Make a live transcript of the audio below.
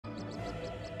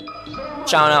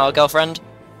Shouting out our girlfriend.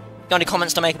 Got any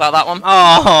comments to make about that one?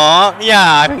 Oh,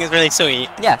 yeah, I think it's really sweet.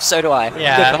 Yeah, so do I.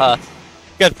 Yeah. Good for her.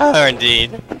 Good for her,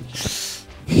 indeed.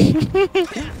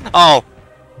 Oh,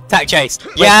 tech chase.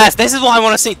 Yes, this is what I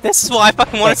want to see. This is what I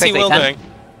fucking want to see Will doing.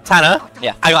 Tanner?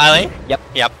 Yeah. I got Ellie? Yep.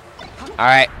 Yep.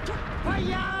 Alright.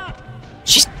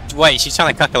 Wait, she's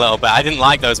trying to cook a little bit. I didn't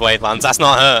like those wavelands. That's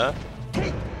not her.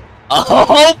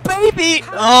 Oh, baby!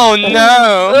 Oh,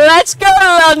 no. Let's go,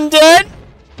 London!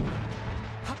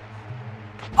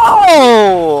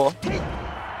 Oh!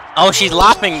 Oh, she's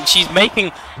laughing. She's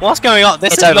making... What's going on?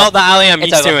 This It's is over. not the Ali I'm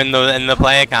It's used to over. in the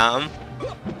player cam.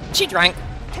 She drank.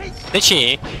 Did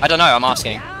she? I don't know, I'm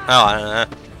asking. Oh, I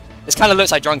don't know. This kind of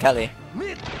looks like drunk Ellie.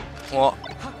 What?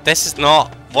 This is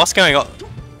not... What's going on?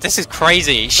 This is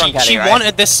crazy. Drunk Ellie, She right?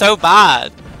 wanted this so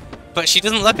bad. But she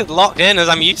doesn't look as locked in as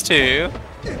I'm used to.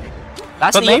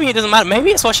 That's But maybe it doesn't matter.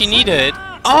 Maybe it's what she needed.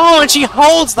 Oh, and she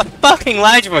holds the fucking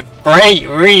ledge with a great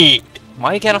read. Why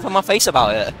are you getting off on my face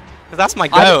about it? Because that's my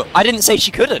goat. I didn't say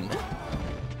she couldn't.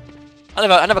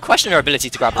 I never questioned her ability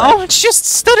to grab Oh, and she just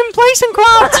stood in place and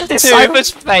grabbed. Decipher's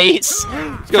face.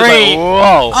 Three.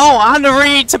 Whoa. Oh, and a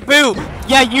read to boot.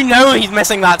 Yeah, you know he's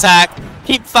missing that tech.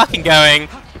 Keep fucking going.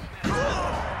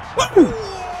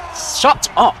 Shut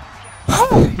up.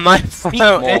 My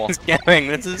throat more. is going.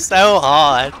 This is so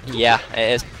hard. Yeah,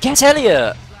 it is. Get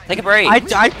Elliot. Take a break.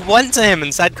 I went to him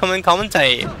and said, come and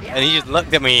commentate. And he just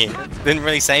looked at me. Didn't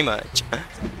really say much.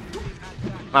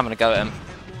 I'm gonna go at him.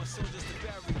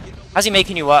 How's he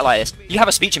making you work like this? You have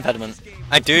a speech impediment.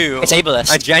 I do. It's ableist.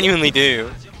 I genuinely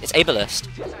do. It's ableist.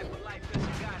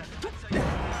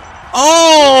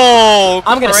 Oh!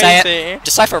 I'm gonna crazy. say it.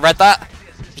 Decipher read that.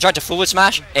 He tried to forward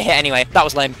smash. It hit anyway. That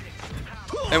was lame.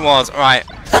 It was. Right.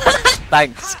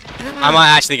 Thanks. I might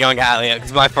actually go and get Elliot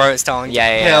because my throat's starting Yeah,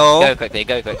 to yeah, kill. yeah. Go quickly,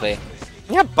 go quickly.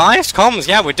 Yeah, biased comms.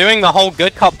 Yeah, we're doing the whole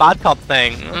good cop, bad cop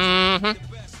thing. Mm-hmm.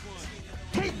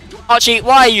 Archie,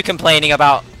 why are you complaining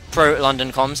about pro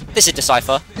London comms? This is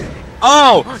Decipher.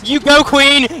 Oh, you go,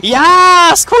 Queen!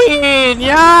 Yes, Queen! Yes!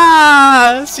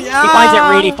 Yes! He finds it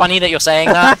really funny that you're saying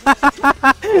that.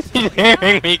 She's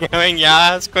hearing me going,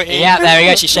 yes, Queen! Yeah, there we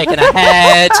go, she's shaking her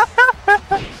head.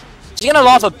 She's gonna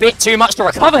laugh a bit too much to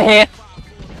recover here.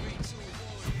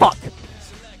 Fuck.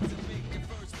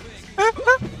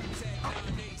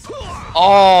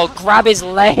 Oh, grab is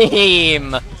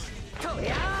lame.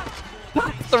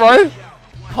 Throw.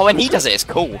 Oh, when he does it, it's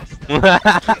cool.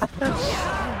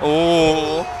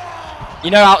 Oh. You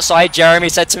know, outside, Jeremy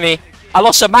said to me, I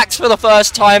lost to Max for the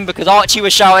first time because Archie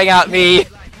was shouting at me.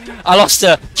 I lost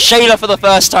to Shayla for the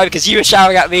first time because you were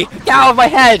shouting at me. Get out of my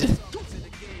head!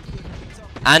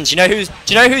 And do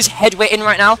you know who's head-witting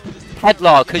right now?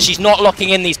 Pedlar, because she's not locking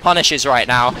in these punishes right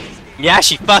now. Yeah,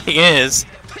 she fucking is.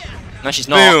 No, she's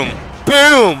not. Boom.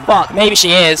 Boom! But maybe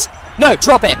she is. No,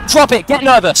 drop it! Drop it! Get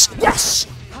nervous! Yes!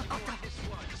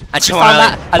 And she Come found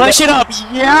on, that. a push li- it up!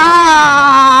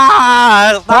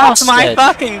 Yeah! That's my Bastard.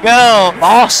 fucking girl!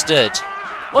 Bastard!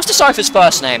 What's Decipher's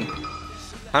first name?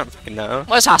 I don't fucking know.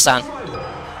 Where's Hassan?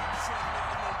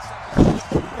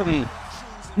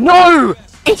 No!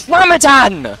 It's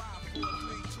Ramadan!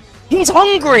 He's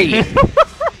hungry!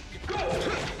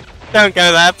 Don't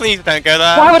go there, please don't go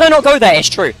there. Why would I not go there? It's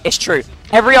true. It's true.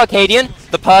 Every Arcadian,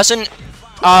 the person,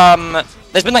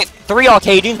 there's been like 3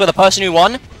 Arcadians where the person who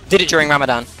won did it during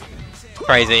Ramadan.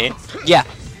 Crazy. Yeah.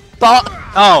 But,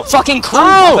 Oh. fucking cool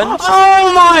Oh! happened.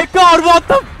 Oh my god, what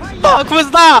the fuck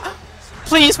was that?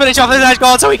 Please finish off this edge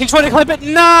guard so we can try to clip it.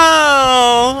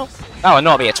 No! Oh, and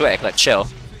not be a Twitter clip, chill.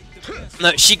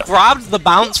 Look, she grabbed the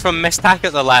bounce from Mistack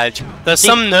at the ledge. There's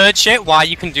some nerd shit why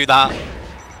you can do that.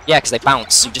 Yeah, because they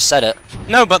bounce, you just said it.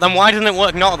 No, but then why doesn't it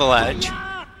work not at the ledge?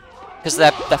 Because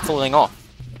they're falling off.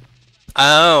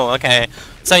 Oh, okay.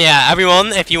 So yeah, everyone,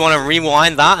 if you want to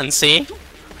rewind that and see,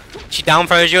 she down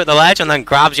throws you at the ledge and then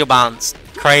grabs your bounce.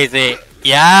 Crazy.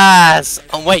 Yes!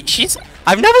 Oh wait,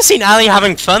 I've never seen Ali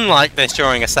having fun like this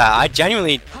during a set. I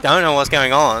genuinely don't know what's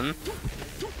going on.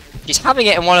 She's having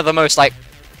it in one of the most, like,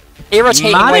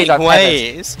 irritating Manic ways I've ever...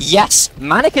 ways. Yes,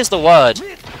 manic is the word.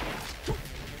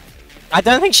 I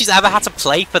don't think she's ever had to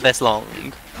play for this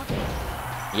long.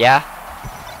 Yeah.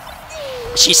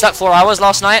 She slept 4 hours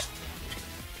last night.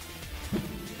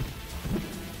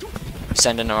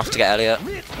 Sending her off to get Elliot.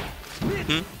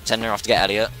 Sending her off to get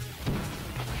Elliot.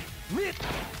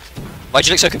 Why'd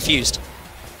you look so confused?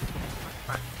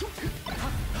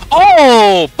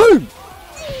 Oh! Boom!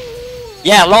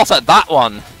 Yeah, laugh at that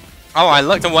one. Oh, I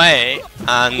looked away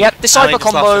and Yep, Decipher Ali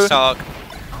just lost combo. the stock.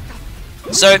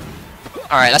 So,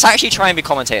 alright, let's actually try and be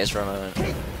commentators for a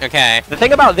moment. Okay, The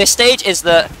thing about this stage is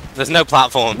that... there's no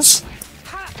platforms.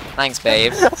 Thanks,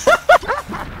 babe.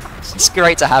 It's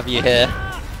great to have you here.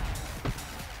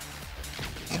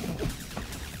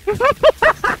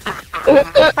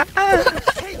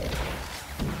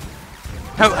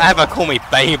 Don't ever call me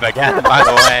babe again, by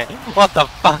the way. What the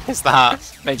fuck is that?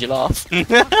 Made you laugh.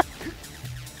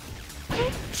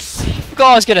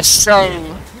 God, I was gonna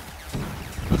say.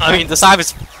 I mean,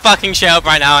 Decipher's fucking shit up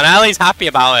right now, and Ellie's happy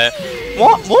about it.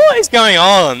 What is going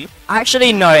on?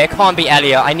 Actually, no, it can't be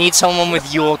Elliot. I need someone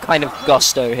with your kind of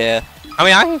gusto here. I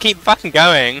mean, I can keep fucking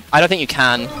going. I don't think you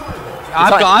can.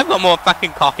 I've got more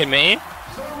fucking cock in me.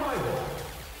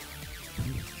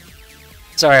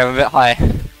 Sorry, I'm a bit high.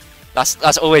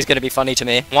 That's always gonna be funny to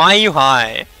me. Why are you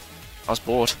high? I was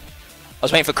bored. I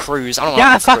was waiting for Cruz. I don't Get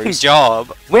know. a fucking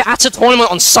job. We're at a tournament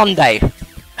on Sunday.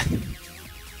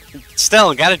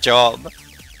 Still, get a job.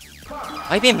 Why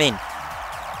are you being mean?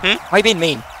 Hmm? Why are you being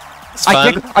mean? It's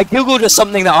fun. I googled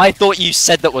something that I thought you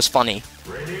said that was funny.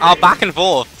 Oh, back and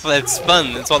forth. It's fun.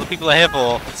 It's what the people are here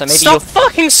for. So maybe Stop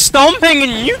fucking stomping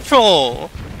in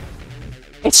neutral!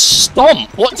 It's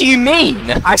stomp. What do you mean?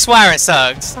 I swear it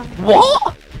sucks.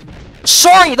 What?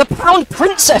 Sorry, the Pound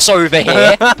Princess over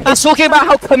here is talking about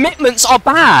how commitments are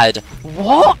bad.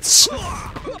 What?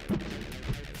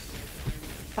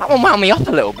 That one wound me up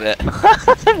a little bit. Do you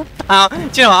know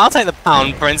what? I'll take the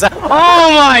Pound Princess.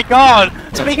 Oh my god!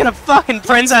 Speaking of fucking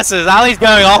princesses, Ali's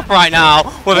going off right now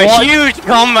with a huge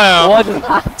combo. What does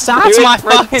that That's do my with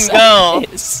fucking girl.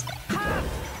 princesses?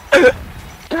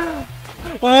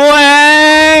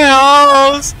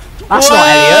 Wales! That's not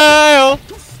Elliot.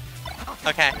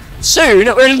 Okay. Soon,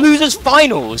 we're in losers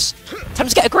finals. Time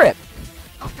to get a grip.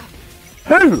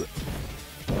 Who?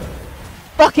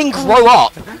 Fucking grow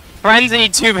up. Frenzy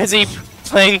too busy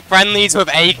playing friendlies with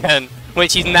Aiken,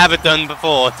 which he's never done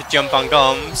before to jump on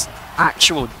comms.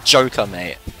 Actual joker,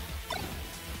 mate.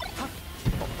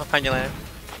 I'll find you later.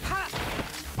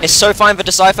 It's so fine for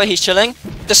Decipher, he's chilling.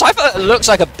 Decipher looks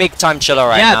like a big time chiller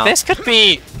right now. Yeah, this could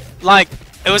be, like,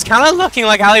 it was kind of looking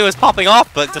like Ali was popping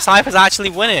off, but Decipher's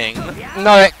actually winning.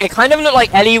 No, it kind of looked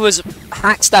like Ellie was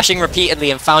hack stashing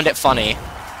repeatedly and found it funny.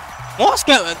 What's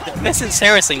going? This is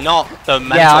seriously not the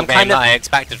mental I'm game kinda- that I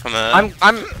expected from her.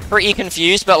 I'm pretty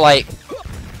confused, but like...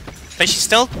 But she's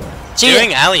still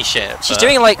doing Ali shit. She's but-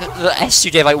 doing like the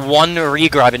S2J, like one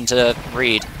regrab into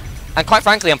read. And quite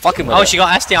frankly, I'm fucking with it. Oh, she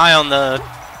got SDI on the...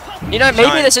 You know, maybe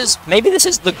Shine. this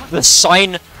is the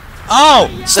sign. Oh!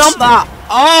 Stomp that!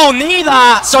 Oh, knee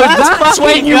that! So Let's that's when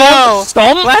fucking you go! want to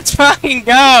stomp? Let's fucking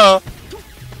go!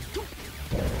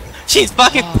 She's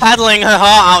fucking peddling her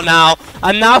heart out now,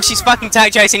 and now she's fucking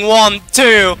tech chasing 1,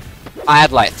 2, I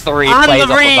had like 3 and plays the off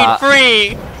of read, that.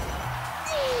 3!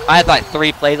 I had like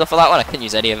 3 plays off of that one. I couldn't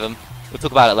use any of them. We'll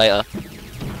talk about it later.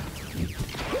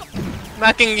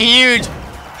 Fucking huge!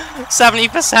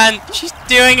 70%! She's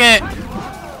doing it!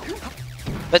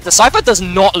 But Decipher does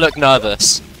not look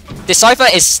nervous. Decipher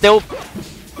is still...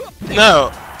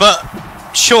 No, but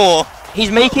sure. He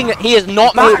is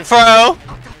not Mac made... throw!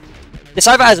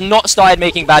 Decipher has not started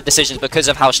making bad decisions because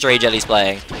of how Stray Jelly's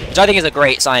playing. Which I think is a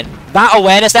great sign. That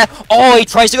awareness there... Oh, he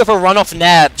tries to go for a run-off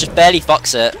nair. Just barely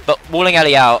fucks it. But walling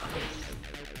Ellie out.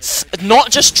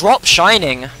 Not just drop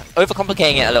shining.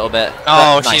 Overcomplicating it a little bit.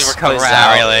 Oh, But she's nice. recovering. Closes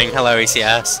out. Railing. Hello,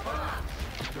 ECS.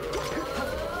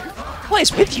 What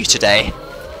is with you today?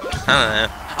 I don't know.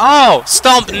 Oh,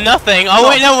 stomp nothing. Oh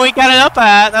wait, no, we got an up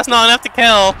air. That's not enough to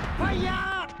kill.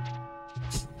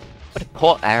 What did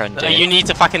poor Aaron do? You need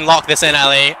to fucking lock this in,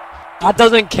 Ellie. That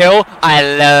doesn't kill. I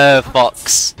love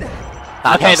Fox.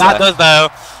 Okay, that does though.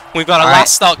 We've got a Alright.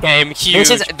 last stock game. Huge.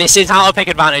 This is Counter pick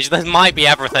advantage. This might be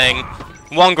everything.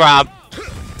 1 grab. 2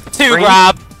 Three.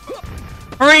 grab.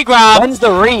 3 grab. When's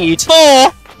the read?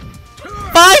 4.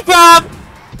 5 grab.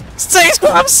 6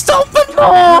 grab. Stop the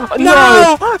more.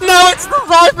 No. No, it's the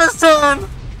Viper's turn.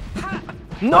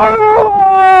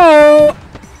 No!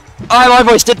 My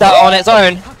voice did that on its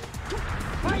own.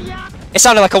 It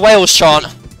sounded like a Wales chant.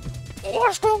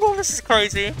 Oh, this is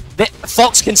crazy.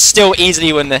 Fox can still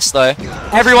easily win this though.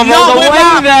 Everyone rolls Not away with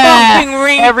that there. fucking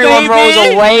read, Everyone rolls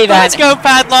baby. away then. Let's go,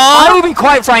 I Pedlar. will be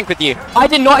quite frank with you. I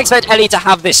did not expect Ellie to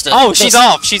have this. Oh, she's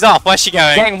off. She's off. Where's she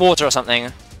going? Getting water or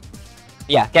something.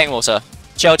 Yeah, getting water.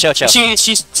 Chill, chill, chill.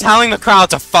 She's telling the crowd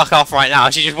to fuck off right now.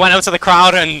 She just went up to the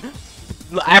crowd and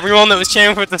everyone that was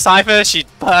cheering for Decipher, she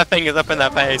put her fingers up in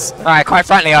their face. Alright, quite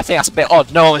frankly, I think that's a bit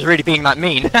odd. No one was really being that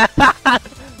mean.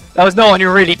 There was no one who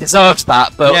really deserves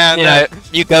that, but, Yeah, you know,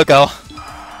 you go, girl.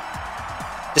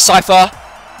 Decipher.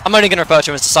 I'm only going to refer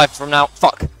to him as Decipher from now.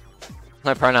 Fuck.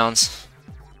 No pronouns.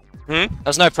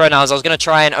 There's no pronouns. I was going to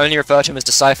try and only refer to him as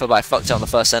Decipher, but I fucked it on the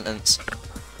first sentence.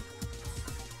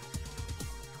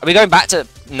 Are we going back to...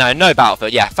 No, no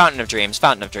Battlefield. Yeah, Fountain of Dreams.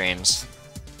 Fountain of Dreams.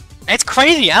 It's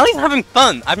crazy. Ellie's having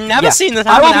fun. I've never seen this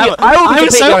I will happen. be- I will be I'm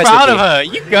completely so honest proud with of her.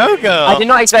 You go, girl. I did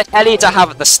not expect Ellie to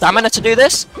have the stamina to do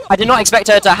this. I did not expect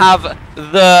her to have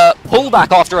the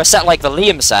pullback after a set like the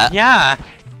Liam set. Yeah.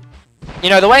 You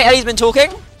know, the way Ellie's been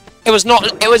talking, it was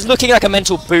looking like a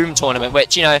mental boom tournament,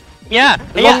 which, you know, Yeah.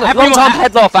 long-time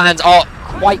Pedlar fans are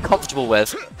quite comfortable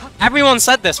with. Everyone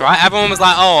said this, right? Everyone was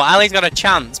like, "Oh, Ellie's got a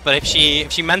chance, but if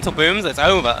she mental booms, it's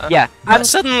over." Yeah. And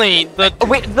suddenly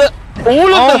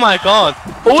All my god.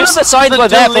 of the signs were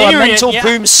there for a delirium, mental yeah.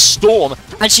 boom storm,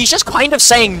 and she's just kind of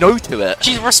saying no to it.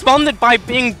 She's responded by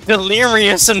being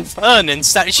delirious and fun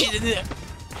instead.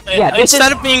 Yeah,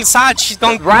 Instead of being sad, she's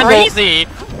gone Randall. crazy.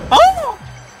 Oh!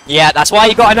 Yeah, that's why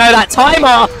you gotta know that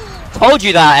timer! Told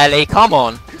you that, Ellie, come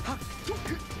on.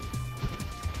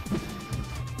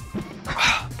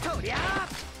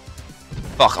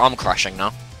 Fuck, I'm crashing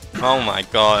now. Oh my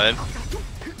god.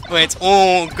 Wait, it's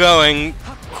all going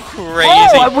crazy.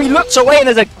 Oh, we looked away and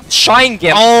there's a shine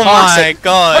gimp. Oh my Classic.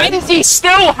 god. He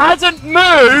still hasn't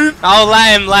moved! I'll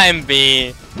let him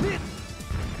be.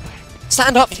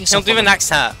 Stand up for He'll yourself. do the next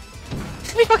set.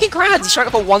 It's gonna be fucking grand. He's trying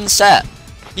for one set.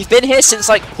 You've been here since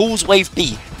like Pool's Wave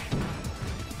B.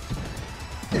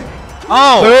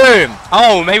 Oh! Boom!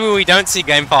 Oh, maybe we don't see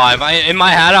game 5. In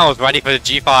my head, I was ready for the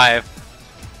G5.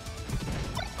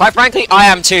 Quite frankly, I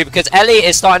am too, because Ellie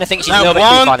is starting to think she's a little bit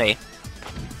too funny.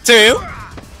 2.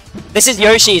 This is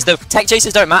Yoshi's. The tech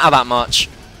chasers don't matter that much.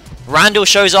 Randall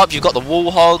shows up, you've got the wall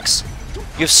hogs.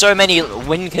 You have so many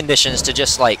win conditions to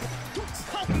just, like,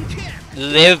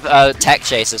 live tech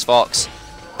chasers, Fox.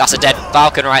 That's a dead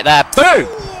Falcon right there. Boom!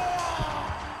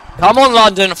 Come on,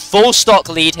 London. Full stock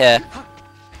lead here.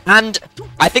 And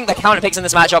I think the counter picks in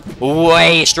this matchup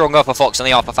way stronger for Fox than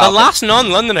the Alpha Falcon. The last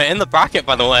non-Londoner in the bracket,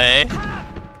 by the way.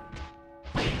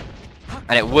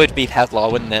 And it would be Pedlar,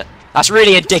 wouldn't it? That's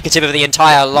really indicative of the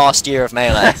entire last year of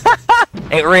Melee.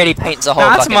 It really paints a whole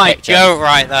That's fucking my picture. goat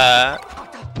right there.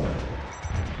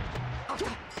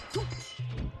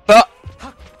 But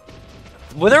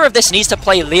winner of this needs to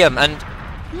play Liam, and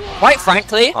quite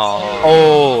frankly,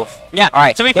 Yeah,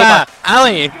 alright. to be fair,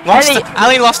 Ellie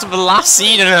lost to the last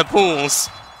seed in her pools,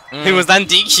 who was then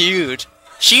DQ'd.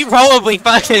 She probably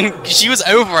she was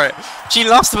over it. She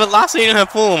lost to the last seed in her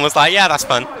pool and was like, yeah, that's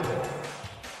fun.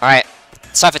 Alright,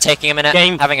 Decipher taking a minute,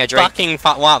 having a drink.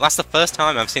 Wow, that's the first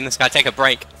time I've seen this guy take a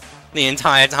break the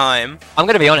entire time. I'm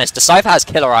gonna be honest, Decipher has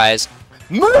killer eyes.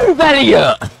 Move,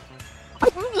 Elliot!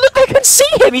 Look, I can see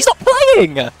him, he's not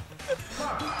playing!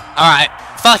 Alright,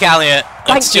 fuck Elliot. It's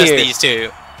Thank just you. these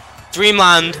two.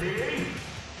 Dreamland.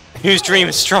 Whose dream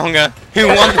is stronger? Who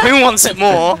wants it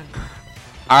more?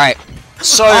 Alright,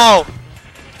 so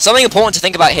something important to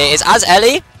think about here is as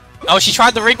Ellie, Oh, she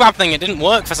tried the regrab thing, it didn't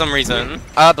work for some reason.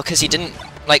 because he didn't,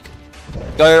 like,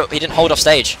 he didn't hold off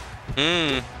stage.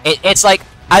 It's like,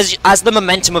 as the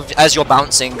momentum of, as you're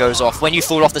bouncing goes off, when you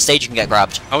fall off the stage you can get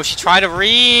grabbed. Oh, she tried to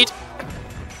read.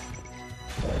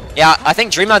 Yeah, I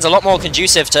think Dreamland's a lot more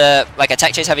conducive to, like, a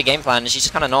tech chase heavy game plan, and she's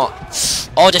just kind of not.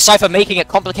 Oh, Decipher making it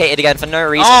complicated again for no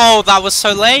reason. Oh, that was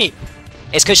so late.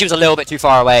 It's because she was a little bit too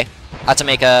far away. Had to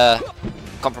make a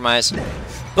compromise.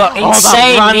 But that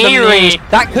insane knee randomly- read.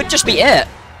 That could just be it.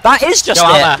 That is just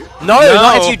Go it. out there. No, No.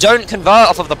 not if you don't convert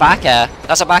off of the back air.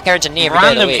 That's a back air into knee every day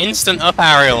of the Random week. instant up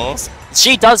aerials.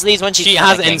 She does these when she's She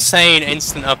has panicking. insane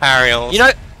instant up aerials. You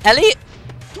know, Ellie,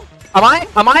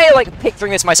 am I like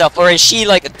picturing this myself, or is she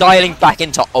like dialing back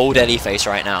into old Ellie face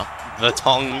right now? the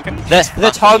tongue.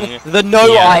 The tongue, the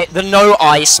no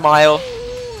eye smile.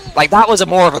 Like that was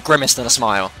more of a grimace than a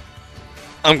smile.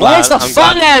 I'm glad. Where's the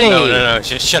fun, Ellie? No.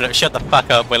 Just shut the fuck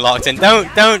up. We're locked in.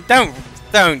 Don't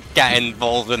get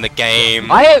involved in the game.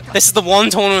 This is the one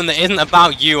tournament that isn't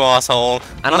about you, asshole.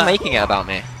 And I'm making it about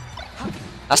me.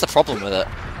 That's the problem with it.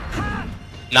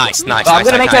 Nice. But I'm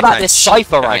gonna make it about this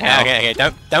Decipher right now. Okay.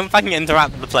 Don't fucking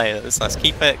interact with the players. Let's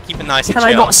keep it nice and Can chill.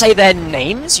 I not say their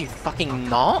names, you fucking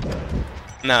knob?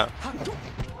 No.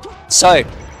 So,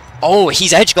 oh,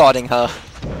 he's edge guarding her.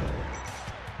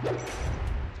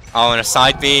 Oh, and a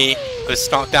side B. Good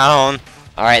stock down.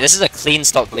 Alright, this is a clean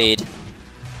stock lead.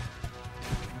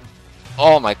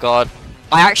 Oh my god.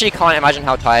 I actually can't imagine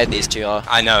how tired these two are.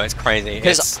 I know, it's crazy.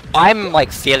 Because I'm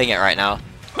like feeling it right now.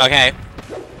 Okay.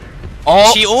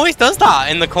 Oh, She always does that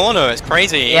in the corner. It's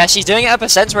crazy. yeah, she's doing it at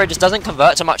percents where it just doesn't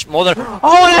convert to much more than.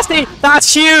 Oh, Leslie,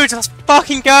 that's huge. Let's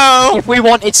fucking go. If we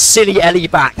wanted silly Ellie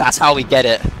back, that's how we get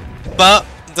it. But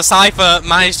Decipher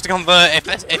managed to convert. If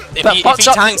he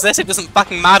tanks this, it doesn't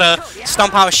fucking matter.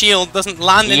 Stomp out shield doesn't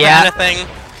land into anything.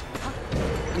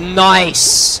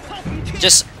 Nice.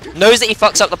 Just knows that he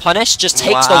fucks up the punish, just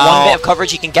takes the one bit of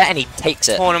coverage he can get and he takes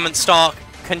it. Tournament stock.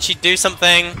 Can she do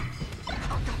something?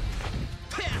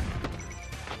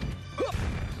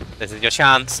 This is your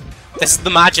chance. This is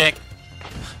the magic.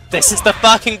 This is the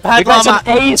fucking We got Pedlar some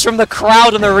A's from the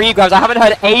crowd on the regrabs. I haven't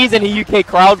heard A's in a UK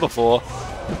crowd before.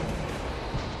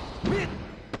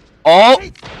 Oh!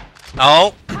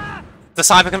 Oh!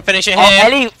 Decipher can finish it Oh, here.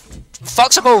 Ellie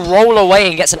fucks up a roll away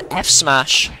and gets an F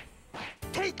smash.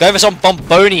 Go for some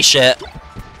Bomboni shit.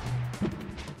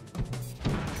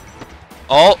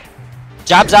 Oh!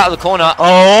 Jabs out of the corner.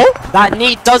 Oh! That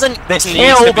knee doesn't This needs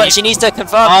kill, to but be- she needs to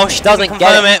confirm. Oh, she doesn't get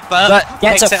confirm it, but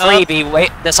gets a picks it up. freebie.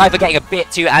 Wait, Decipher getting a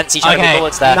bit too antsy trying to Okay, get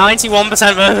bullets there.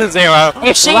 91% versus 0.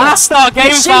 If she Last start, game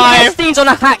if she 5. hits these on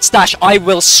a hack stash, I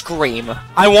will scream.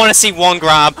 I want to see one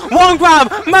grab. One grab!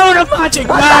 Moment of magic!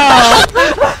 No!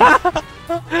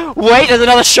 Wait, there's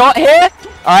another shot here.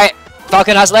 All right,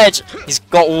 Falcon has ledge. He's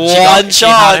got one She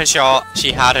had her shot, shot.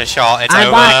 She had her shot. It's and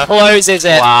over. that closes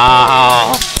it.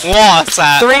 Wow. What a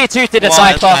set. 3-2 to What a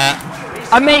Decipher.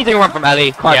 set. Amazing run from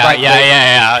Ellie. Quite Yeah, frankly.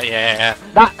 yeah.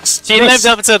 That's She lived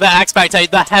up to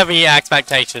the heavy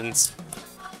expectations.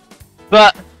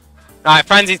 But Alright,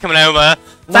 Frenzy's coming over.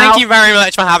 Now- Thank you very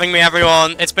much for having me,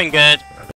 everyone. It's been good.